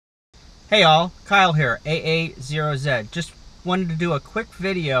Hey all, Kyle here, AA0Z. Just wanted to do a quick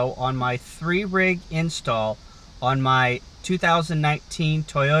video on my 3-rig install on my 2019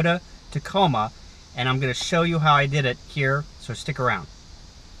 Toyota Tacoma, and I'm going to show you how I did it here, so stick around.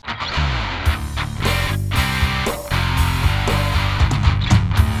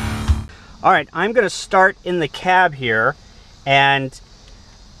 Alright, I'm going to start in the cab here, and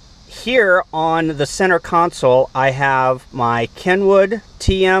here on the center console I have my Kenwood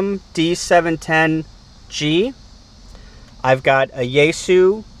TM-D710A. I've got a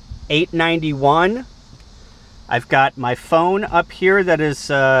Yaesu FT-891. I've got my phone up here that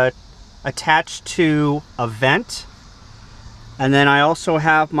is attached to a vent. And then I also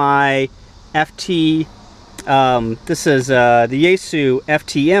have my this is the Yaesu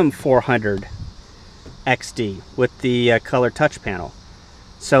FTM-400 XD with the color touch panel.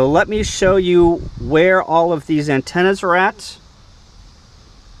 So let me show you where all of these antennas are at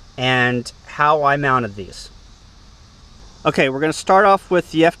and how I mounted these. Okay, we're going to start off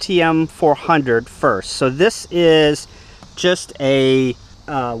with the FTM-400 first. So this is just a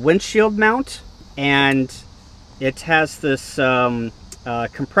windshield mount, and it has this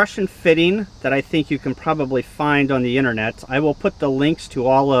compression fitting that I think you can probably find on the internet. I will put the links to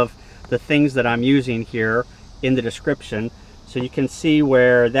all of the things that I'm using here in the description, so you can see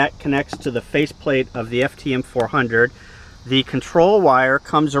where that connects to the faceplate of the FTM-400. The control wire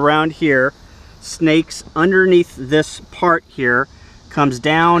comes around here, snakes underneath this part here, comes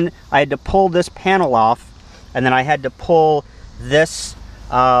down. I had to pull this panel off, and then I had to pull this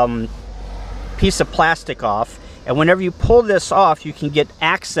piece of plastic off. And whenever you pull this off, you can get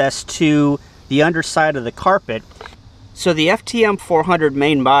access to the underside of the carpet. So the FTM-400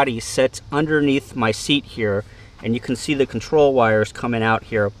 main body sits underneath my seat here, and you can see the control wires coming out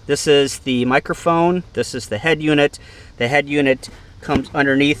here. This is the microphone, this is the head unit. The head unit comes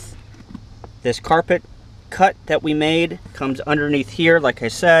underneath this carpet cut that we made, comes underneath here, like I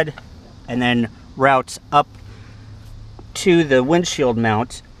said, and then routes up to the windshield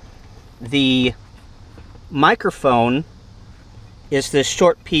mount. The microphone is this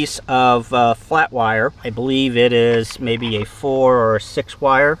short piece of flat wire. I believe it is maybe a 4 or a 6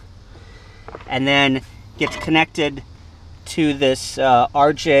 wire, and then gets connected to this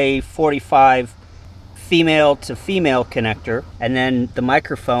RJ45 female to female connector, and then the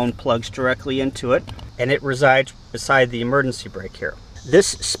microphone plugs directly into it, and it resides beside the emergency brake here. This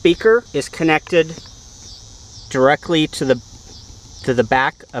speaker is connected directly to the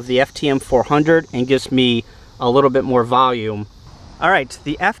back of the FTM-400 and gives me a little bit more volume. Alright,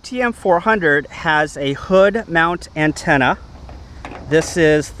 the FTM-400 has a hood mount antenna. This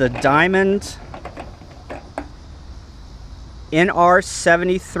is the Diamond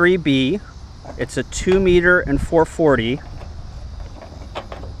NR73B. It's a 2 meter and 440,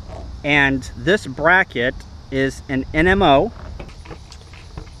 and this bracket is an NMO.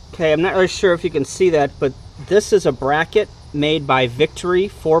 Okay, I'm not really sure if you can see that, but this is a bracket made by Victory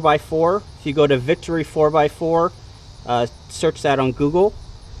 4x4. If you go to Victory 4x4, search that on Google,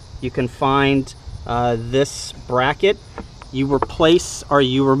 you can find this bracket. You replace, or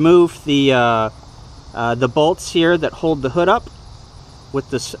you remove the bolts here that hold the hood up with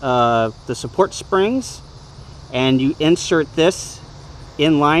this, the support springs, and you insert this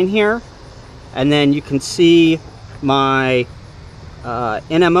in line here, and then you can see my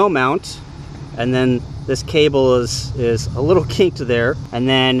NMO mount, and then this cable is a little kinked there, and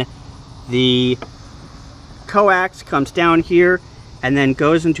then the coax comes down here and then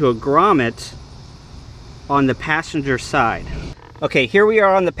goes into a grommet on the passenger side. Okay, here we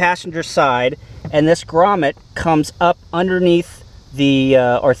are on the passenger side, and this grommet comes up underneath the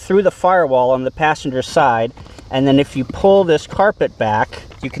or through the firewall on the passenger side, and then if you pull this carpet back,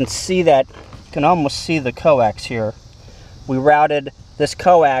 you can see that, you can almost see the coax here. We routed this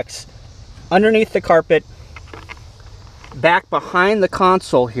coax underneath the carpet back behind the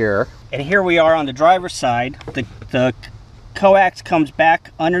console here, and here we are on the driver's side. The coax comes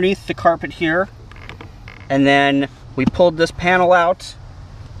back underneath the carpet here, and then we pulled this panel out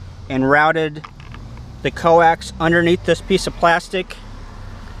and routed the coax underneath this piece of plastic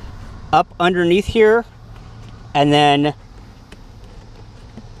up underneath here, and then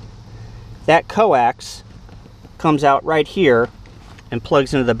that coax comes out right here and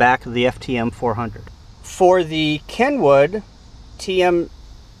plugs into the back of the FTM-400. For the Kenwood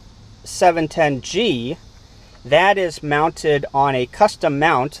TM-710A, that is mounted on a custom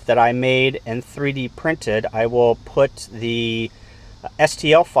mount that I made and 3D printed. I will put the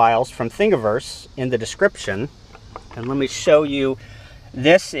STL files from Thingiverse in the description, and let me show you.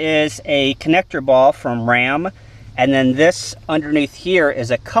 This is a connector ball from RAM, And then this underneath here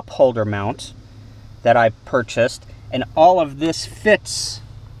is a cup holder mount that I purchased, and all of this fits.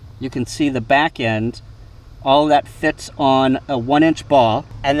 You can see the back end, all of that fits on a 1-inch ball.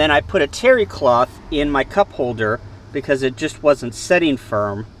 And then I put a terry cloth in my cup holder because it just wasn't setting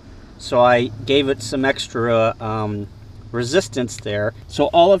firm, so I gave it some extra resistance there. So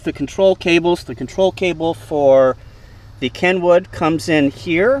all of the control cables, the control cable for the Kenwood comes in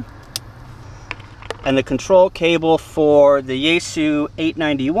here, and the control cable for the Yaesu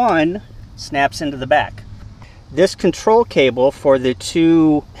 891 snaps into the back. This control cable for the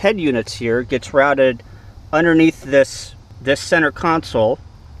two head units here gets routed underneath this center console,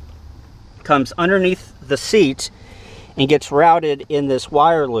 comes underneath the seat, and gets routed in this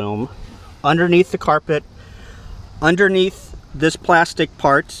wire loom underneath the carpet, underneath this plastic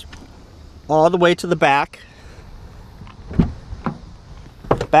part, all the way to the back.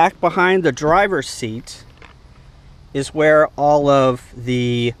 Back behind the driver's seat is where all of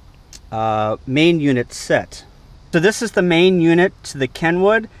the main units sit. So this is the main unit to the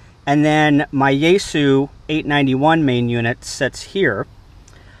Kenwood, and then my Yaesu 891 main unit sits here.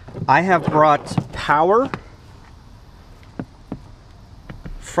 I have brought power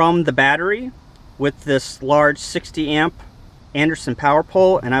from the battery with this large 60 amp Anderson power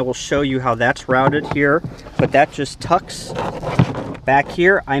pole, and I will show you how that's routed here, but that just tucks back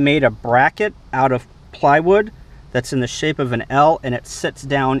here. I made a bracket out of plywood that's in the shape of an L, and it sits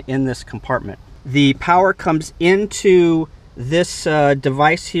down in this compartment. The power comes into this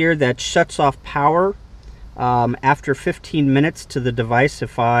device here that shuts off power after 15 minutes to the device,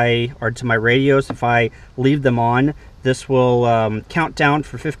 or to my radios. If I leave them on, this will count down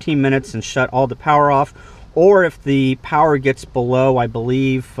for 15 minutes and shut all the power off. Or if the power gets below, I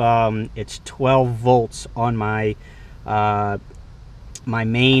believe it's 12 volts on my my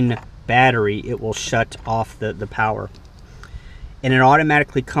main battery, it will shut off the power. And it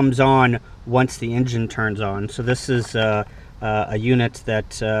automatically comes on once the engine turns on. So this is a unit that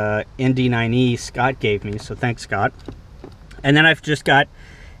ND9E Scott gave me, so thanks, Scott. And then I've just got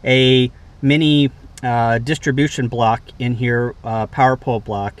a mini distribution block in here, power pole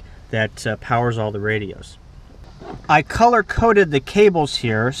block, that powers all the radios. I color coded the cables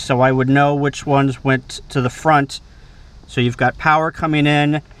here so I would know which ones went to the front. So you've got power coming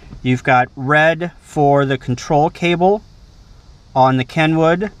in, you've got red for the control cable on the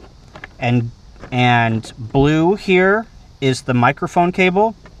Kenwood, and blue here is the microphone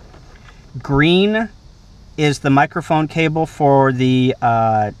cable. Green is the microphone cable for the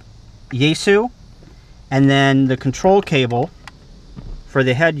Yaesu, and then the control cable for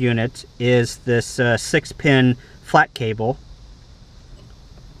the head unit is this 6-pin flat cable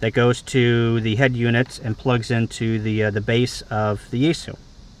that goes to the head unit and plugs into the base of the Yaesu.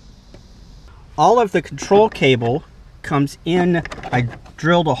 All of the control cable comes in. I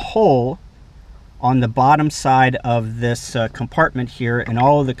drilled a hole on the bottom side of this compartment here, and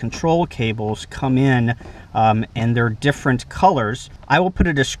all of the control cables come in, and they're different colors. I will put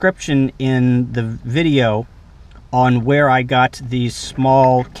a description in the video on where I got these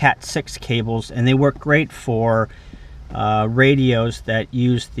small Cat 6 cables, and they work great for radios that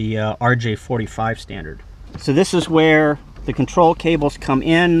use the RJ45 standard. So this is where the control cables come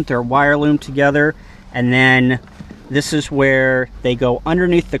in. They're wire loomed together, and then this is where they go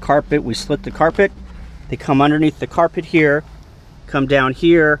underneath the carpet. We slit the carpet. They come underneath the carpet here, come down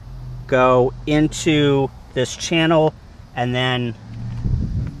here, go into this channel, and then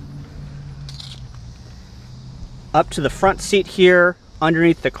up to the front seat here,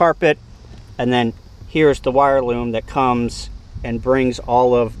 underneath the carpet, and then here's the wire loom that comes and brings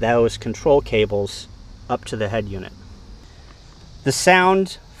all of those control cables up to the head unit. The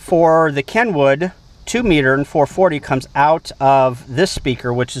sound for the Kenwood 2-meter and 440 comes out of this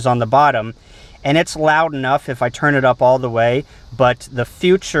speaker, which is on the bottom, and it's loud enough if I turn it up all the way, but the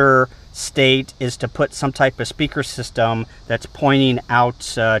future state is to put some type of speaker system that's pointing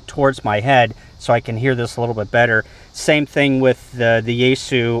out towards my head so I can hear this a little bit better. Same thing with the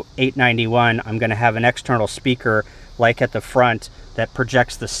Yaesu 891. I'm going to have an external speaker like at the front that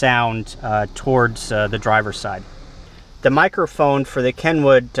projects the sound towards the driver's side. The microphone for the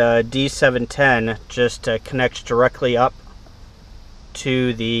Kenwood D710 just connects directly up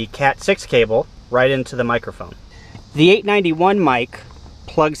to the Cat 6 cable right into the microphone. The 891 mic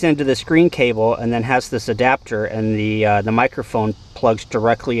plugs into the screen cable and then has this adapter, and the microphone plugs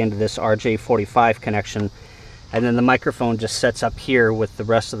directly into this RJ45 connection, and then the microphone just sets up here with the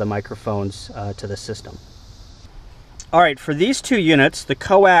rest of the microphones to the system. Alright, for these two units, the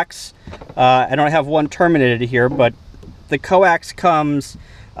coax, I don't have one terminated here, but the coax comes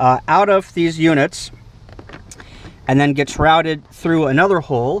out of these units, and then gets routed through another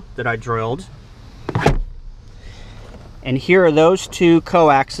hole that I drilled. And here are those two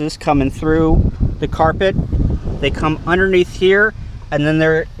coaxes coming through the carpet. They come underneath here, and then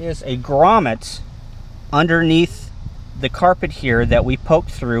there is a grommet underneath the carpet here that we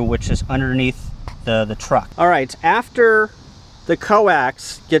poked through, which is underneath the truck. All right, after the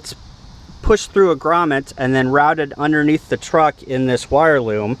coax gets pushed through a grommet and then routed underneath the truck in this wire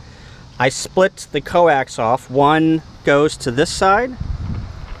loom, I split the coax off. One goes to this side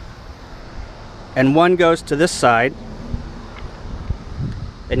and one goes to this side.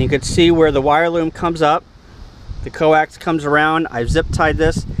 And you can see where the wire loom comes up, the coax comes around. I've zip tied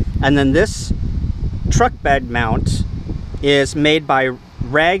this, and then this truck bed mount is made by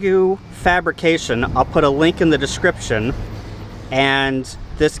Yaesu Fabrication. I'll put a link in the description. And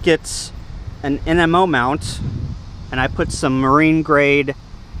this gets an NMO mount, and I put some marine grade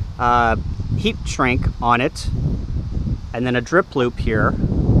heat shrink on it, and then a drip loop here.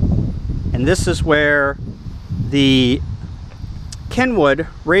 And this is where the Kenwood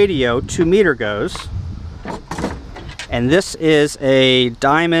radio 2 meter goes. And this is a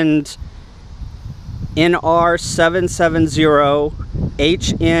diamond NR770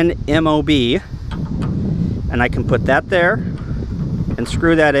 HNMOB, and I can put that there and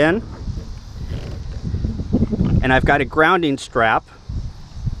screw that in. And I've got a grounding strap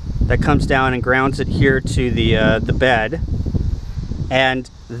that comes down and grounds it here to the bed. And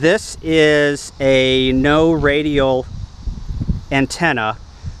this is a no radial antenna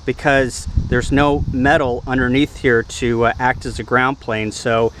because there's no metal underneath here to act as a ground plane,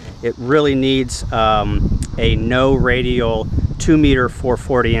 so it really needs a no radial 2 meter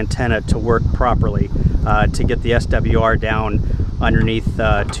 440 antenna to work properly to get the SWR down underneath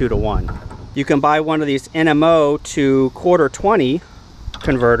 2 to 1. You can buy one of these NMO to quarter 20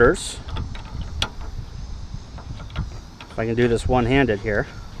 converters. If I can do this one-handed here.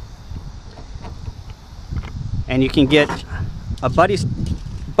 And you can get a buddy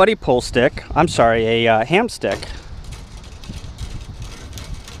pull stick, I'm sorry, a ham stick,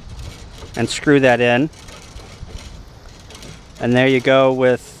 and screw that in. And there you go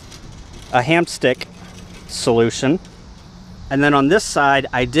with a ham stick solution. And then on this side,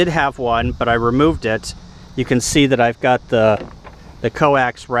 I did have one, but I removed it. You can see that I've got the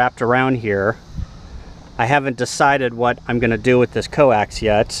coax wrapped around here. I haven't decided what I'm going to do with this coax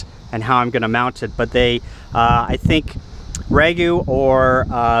yet and how I'm going to mount it, but I think Yaesu or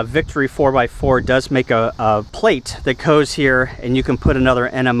Victory 4x4 does make a plate that goes here, and you can put another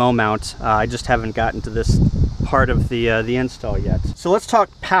NMO mount. I just haven't gotten to this part of the install yet. So let's talk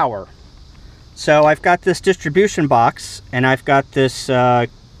power. So I've got this distribution box, and I've got this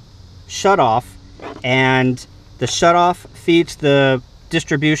shutoff, and the shutoff feeds the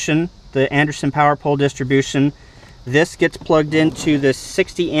distribution, the Anderson power pole distribution. This gets plugged into this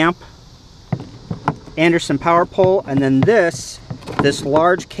 60 amp Anderson power pole, and then this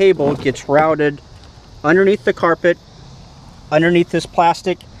large cable gets routed underneath the carpet, underneath this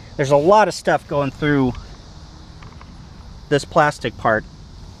plastic. There's a lot of stuff going through this plastic part.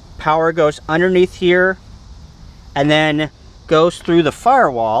 Power goes underneath here and then goes through the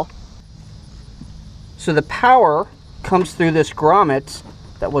firewall. So the power comes through this grommet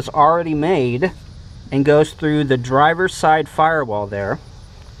that was already made and goes through the driver's side firewall there.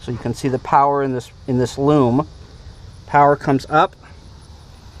 So you can see the power in this loom. Power comes up,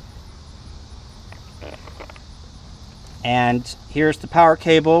 and here's the power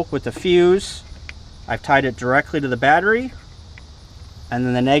cable with the fuse. I've tied it directly to the battery, and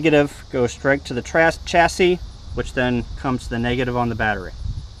then the negative goes straight to the chassis, which then comes to the negative on the battery.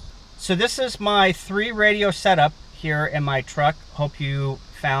 So this is my 3 radio setup here in my truck. Hope you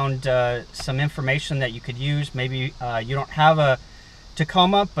found some information that you could use. Maybe you don't have a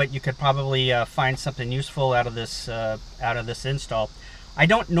Tacoma, but you could probably find something useful out of this install. I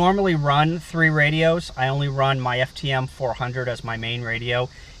don't normally run 3 radios. I only run my FTM-400 as my main radio.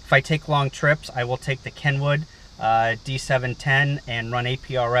 If I take long trips, I will take the Kenwood D710 and run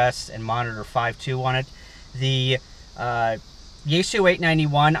APRS and monitor 5.2 on it. The Yaesu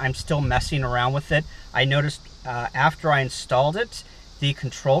 891, I'm still messing around with it. I noticed after I installed it, the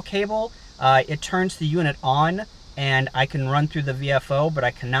control cable, it turns the unit on, and I can run through the VFO, but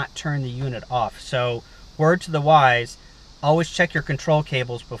I cannot turn the unit off. So word to the wise, always check your control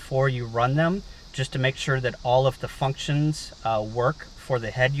cables before you run them, just to make sure that all of the functions work for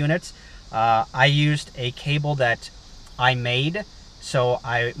the head units. I used a cable that I made, so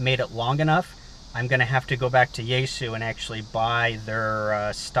I made it long enough. I'm going to have to go back to Yaesu and actually buy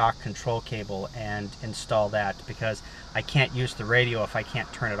their stock control cable and install that, because I can't use the radio if I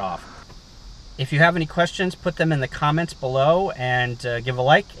can't turn it off. If you have any questions, put them in the comments below, and give a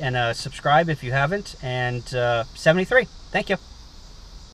like and subscribe if you haven't. And 73. Thank you.